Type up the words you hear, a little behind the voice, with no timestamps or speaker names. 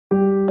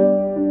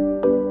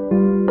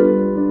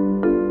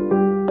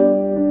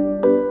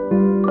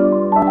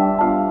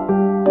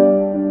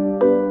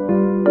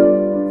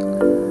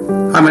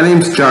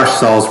name's Josh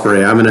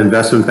Salisbury. I'm an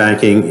investment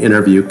banking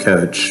interview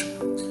coach.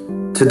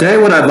 Today,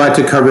 what I'd like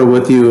to cover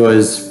with you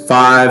is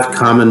 5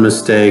 common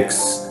mistakes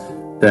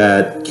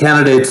that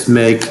candidates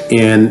make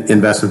in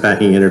investment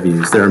banking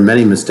interviews. There are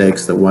many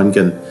mistakes that one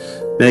can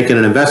make in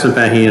an investment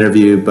banking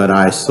interview, but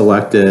I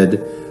selected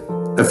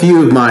a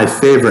few of my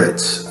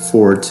favorites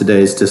for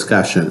today's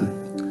discussion.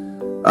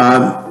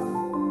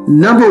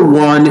 Number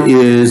 1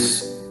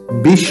 is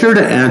be sure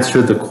to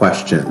answer the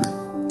question.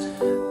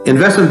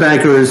 Investment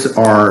bankers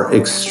are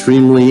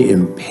extremely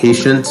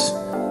impatient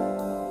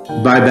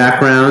by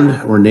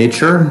background or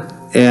nature.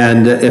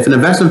 And if an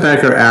investment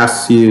banker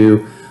asks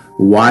you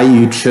why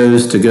you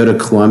chose to go to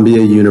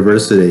Columbia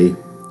University,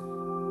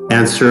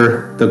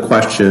 answer the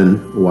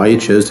question why you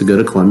chose to go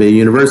to Columbia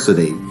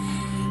University.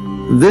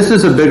 This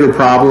is a bigger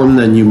problem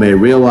than you may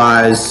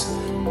realize.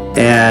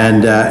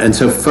 And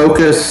so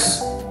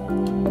focus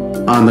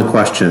on the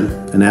question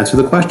and answer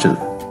the question.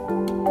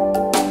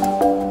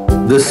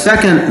 The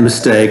second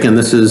mistake, and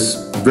this is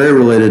very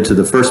related to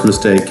the first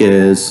mistake,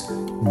 is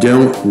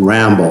don't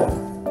ramble.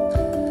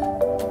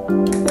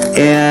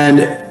 And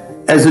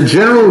as a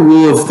general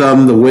rule of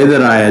thumb, the way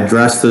that I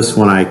address this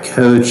when I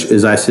coach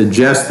is I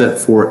suggest that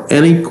for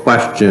any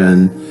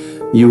question,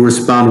 you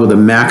respond with a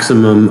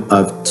maximum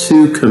of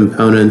 2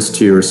 components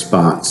to your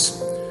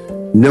response.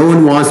 No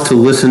one wants to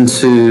listen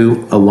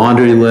to a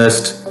laundry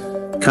list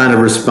kind of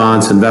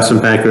response.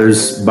 Investment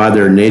bankers, by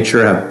their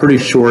nature, have pretty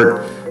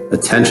short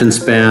attention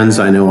spans.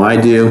 I know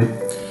I do.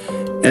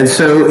 And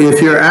so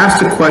if you're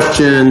asked a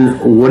question,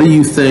 what do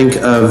you think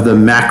of the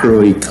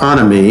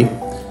macroeconomy?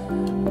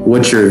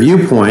 What's your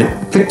viewpoint?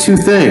 Pick 2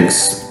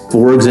 things.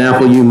 For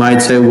example, you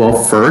might say,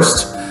 well,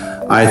 first,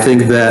 I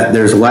think that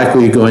there's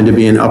likely going to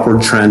be an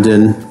upward trend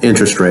in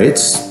interest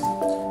rates.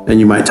 And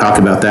you might talk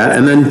about that.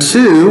 And then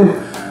 2,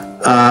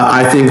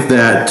 I think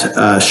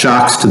that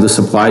shocks to the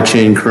supply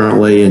chain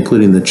currently,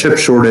 including the chip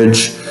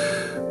shortage,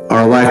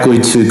 are likely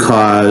to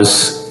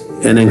cause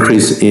an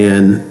increase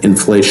in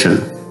inflation.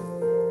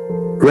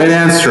 Great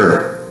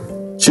answer.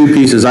 2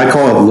 pieces. I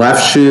call it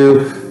left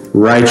shoe,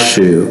 right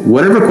shoe.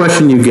 Whatever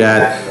question you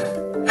get,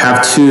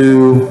 have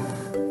 2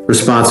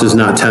 responses,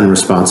 not 10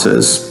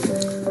 responses.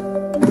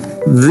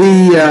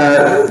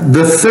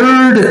 The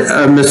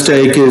third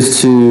mistake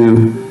is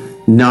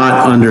to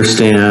not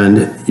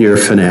understand your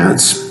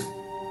finance.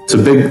 It's a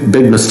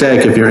big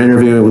mistake if you're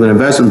interviewing with an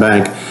investment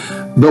bank.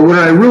 But what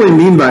I really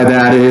mean by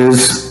that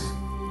is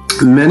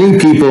many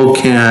people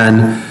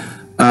can,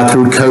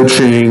 through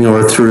coaching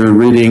or through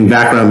reading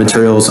background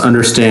materials,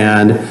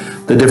 understand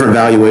the different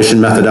valuation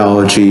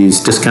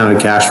methodologies, discounted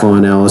cash flow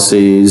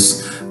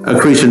analyses,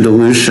 accretion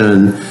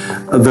dilution.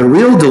 The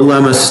real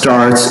dilemma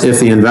starts if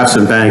the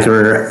investment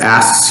banker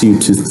asks you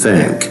to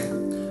think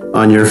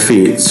on your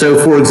feet. So,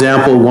 for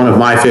example, one of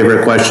my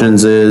favorite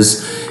questions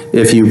is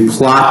if you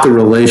plot the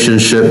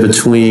relationship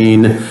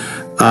between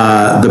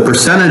the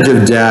percentage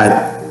of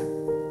debt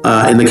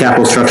in the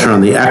capital structure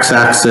on the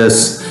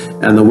x-axis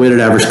and the weighted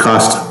average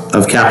cost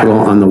of capital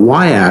on the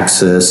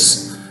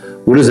y-axis,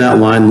 what does that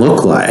line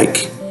look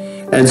like?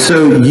 And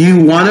so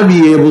you want to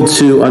be able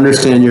to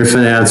understand your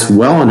finance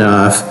well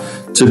enough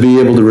to be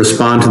able to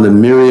respond to the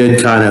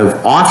myriad kind of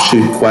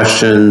offshoot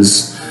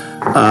questions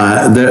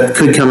that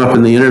could come up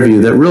in the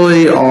interview that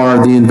really are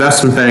the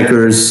investment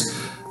banker's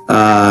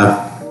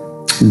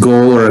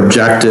goal or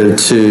objective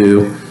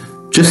to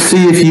just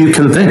see if you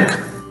can think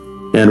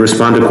and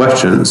respond to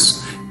questions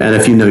and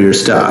if you know your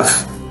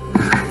stuff.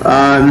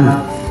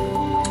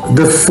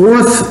 The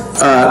fourth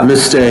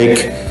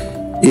mistake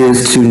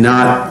is to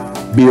not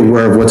be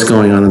aware of what's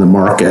going on in the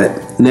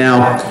market.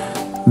 Now,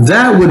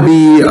 that would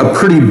be a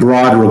pretty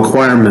broad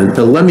requirement,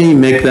 but let me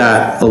make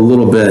that a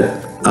little bit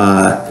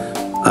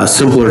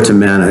simpler to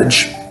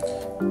manage.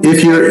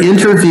 If you're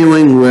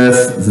interviewing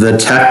with the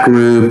tech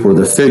group or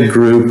the FIG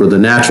group or the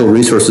natural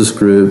resources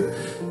group,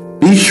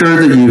 be sure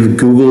that you've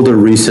Googled a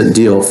recent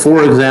deal.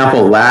 For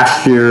example,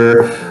 last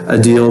year, a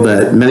deal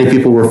that many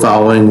people were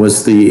following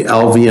was the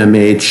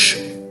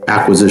LVMH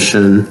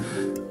acquisition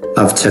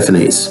of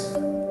Tiffany's,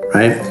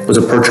 right? It was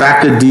a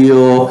protracted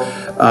deal.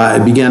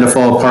 It began to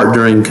fall apart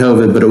during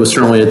COVID, but it was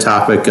certainly a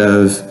topic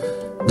of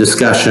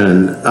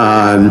discussion.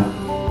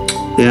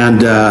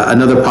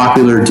 Another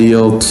popular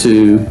deal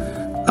to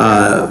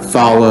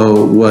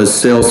follow was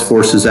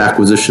Salesforce's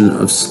acquisition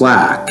of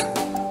Slack.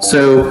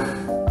 So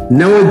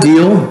know a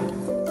deal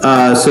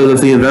so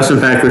that the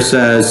investment banker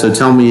says, so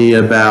tell me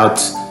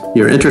about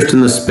your interest in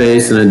the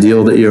space and a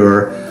deal that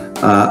you're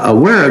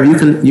aware of.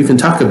 You can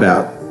talk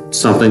about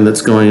something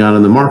that's going on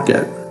in the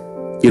market.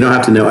 You don't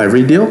have to know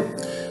every deal,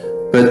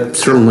 but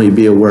certainly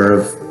be aware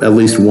of at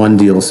least one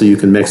deal so you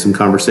can make some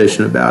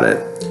conversation about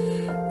it.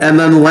 And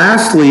then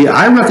lastly,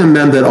 I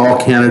recommend that all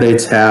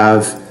candidates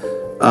have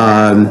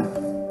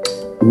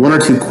 1 or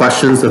 2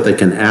 questions that they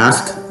can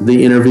ask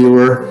the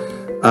interviewer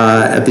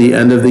at the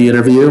end of the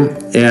interview.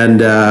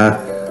 And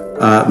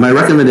my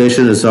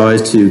recommendation is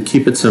always to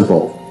keep it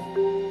simple.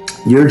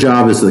 Your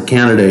job as the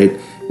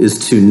candidate is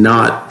to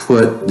not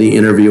put the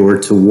interviewer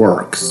to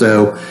work.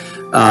 So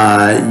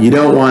You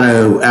don't want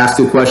to ask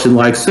a question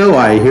like, so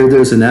I hear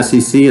there's an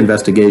SEC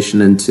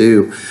investigation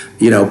into,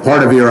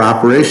 part of your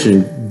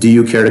operation. Do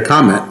you care to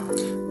comment?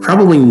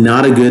 Probably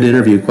not a good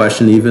interview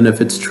question, even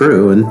if it's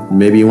true. And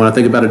maybe you want to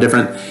think about a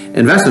different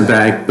investment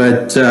bank.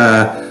 But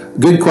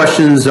good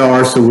questions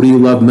are, so what do you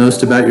love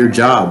most about your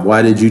job?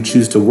 Why did you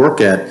choose to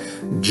work at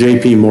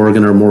JP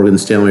Morgan or Morgan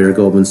Stanley or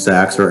Goldman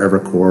Sachs or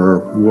Evercore or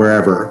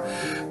wherever?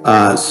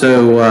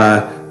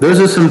 Those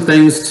are some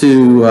things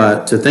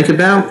to think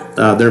about.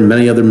 There are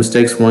many other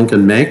mistakes one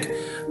can make,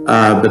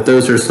 but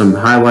those are some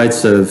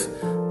highlights of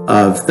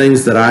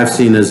things that I've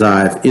seen as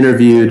I've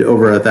interviewed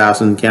over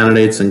 1,000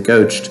 candidates and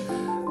coached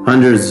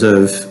hundreds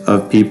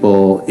of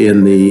people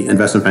in the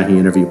investment banking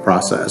interview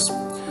process.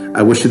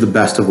 I wish you the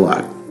best of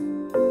luck.